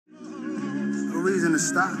reason to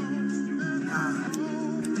stop.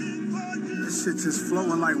 This shit just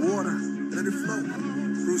flowing like water. Let it flow.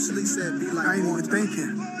 Bruce Lee said, be like water. I ain't even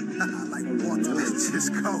thinking. Like water. It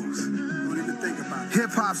just goes. Don't even think about it.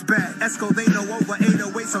 Hip-hop's back. Esco, they know over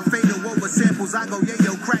 808, some fatal over samples. I go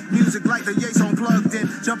yayo, crack music like the Yates on plugged in.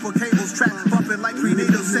 Jump on cables, track bumping like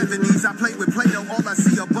prenatal 70s. I play with Play-Doh, all I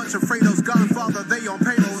see a bunch of Fredos. Godfather, they on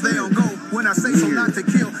payroll, they on go. When I say so, not to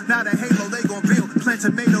kill, not a halo, they gon' build. Plant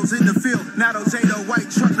tomatoes in the field, not Jado, white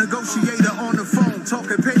truck negotiator on the phone.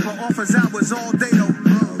 Talking paper, offers hours all day though.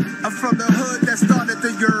 I'm from the hood that started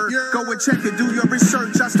the year. Go and check it, do your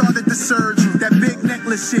research. I started the surge. That big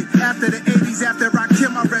necklace shit. After the 80s, after I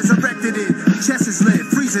killed, I resurrected it. Chest is lit,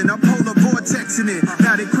 freezing, I'm polar vortexing it.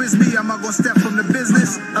 Now they quiz me, am I gonna step from the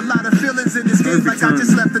business? A lot of feelings in this game, like I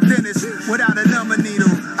just left the dentist. Without a number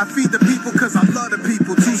needle, I feed the people cause I love the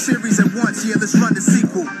people. 2 series at once, yeah, let's run the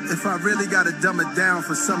sequel. If I really gotta dumb it down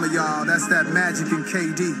for some of y'all, that's that Magic and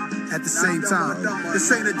KD at the same time. This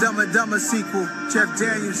ain't a Dumb and Dumber sequel. Jeff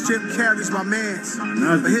Daniels, Jim Carrey's my mans.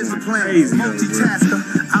 But here's the plan, multitasker.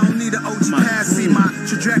 I don't need an OG pass, see my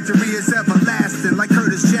trajectory is everlasting. Like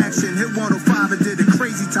Curtis Jackson, hit 105 and did a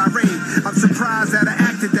crazy tirade. I'm surprised that I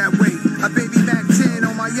acted that way. A baby Mac 10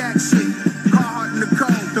 on my yak shit. Hard in the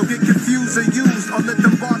cold, don't get confused or used, or let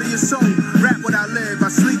them bother your soul. Rap what I live,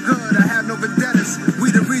 I sleep good, I have no vendettas.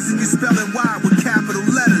 We the reason you spelling Y with capital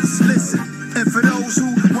letters. Listen, and for those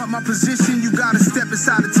who want my position, you gotta step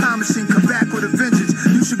inside the time machine, come back with a vengeance.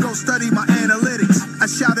 You should go study my analytics.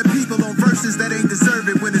 I shout at people on verses that ain't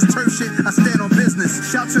deserving. When it's turf shit, I stand on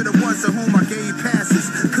business. Shout to the ones to whom I gave passes.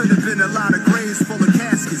 Could have been a lot of graves full of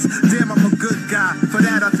caskets. Damn, I'm a good guy. For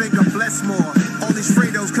that, I think I'm blessed more. All these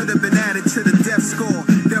Fredos could have been added to the death score.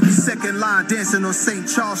 They'll be second line dancing on St.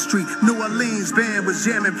 Charles Street. New Orleans band was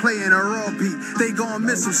jamming, playing a raw beat. They gon'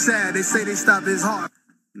 miss him sad. They say they stopped his heart.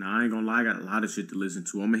 Nah, I ain't gonna lie. I got a lot of shit to listen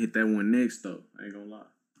to. I'm gonna hit that one next, though. I ain't gonna lie.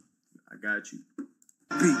 I got you.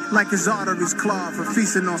 Like his arteries clawed for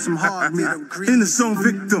feasting on some hard meat. In the zone,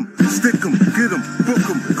 victim, stick him, get him, book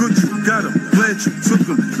him, good you, got him, glad you took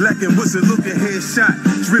him, lacking wasn't looking, headshot,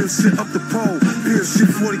 drill shit up the pole, peel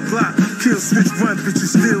shit 40 Glock, kill switch run,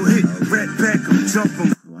 bitches still hit, rat back him, jump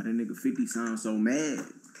him. Why that nigga 50 sound so mad?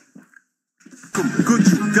 Good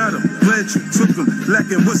you, got him, glad you took him,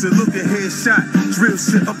 lacking wasn't looking, headshot, drill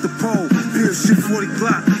shit up the pole, peel shit 40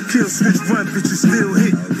 Glock, kill switch run, bitches still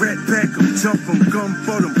hit, rat back him, jump him, gun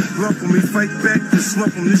butt him, lump him, he fight back and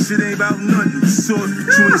slump him, this shit ain't about nothing, you saw it,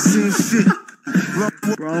 but you ain't seen shit.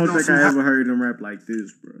 Bro, I don't think I ever heard him rap like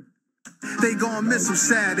this, bro. They gon' miss him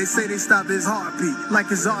sad, they say they stopped his heartbeat. Like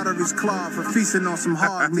his arteries clawed for feasting on some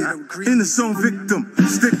hard meat. In the zone, victim,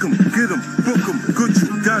 stick him, get him, book him, good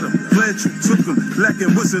you, got him, glad you took him,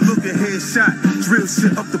 lacking wasn't looking, headshot, drill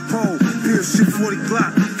shit up the pole, peel shit 40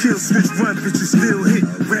 Glock, kill switch run, bitches still hit,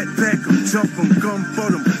 rat back him, jump him, gun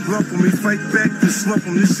butt him, lump him, he fight back and slump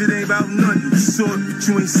him, this shit ain't about nothing, you saw it, but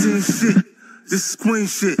you ain't seen shit, this is queen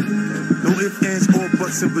shit, no ifs, ands, or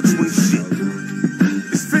buts in between shit.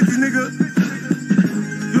 It's 50, nigga.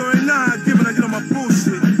 You already know how I give when I get on my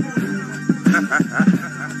bullshit.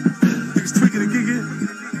 Niggas tweaking and gigging.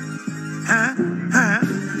 Huh?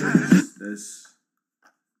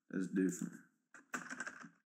 That's different.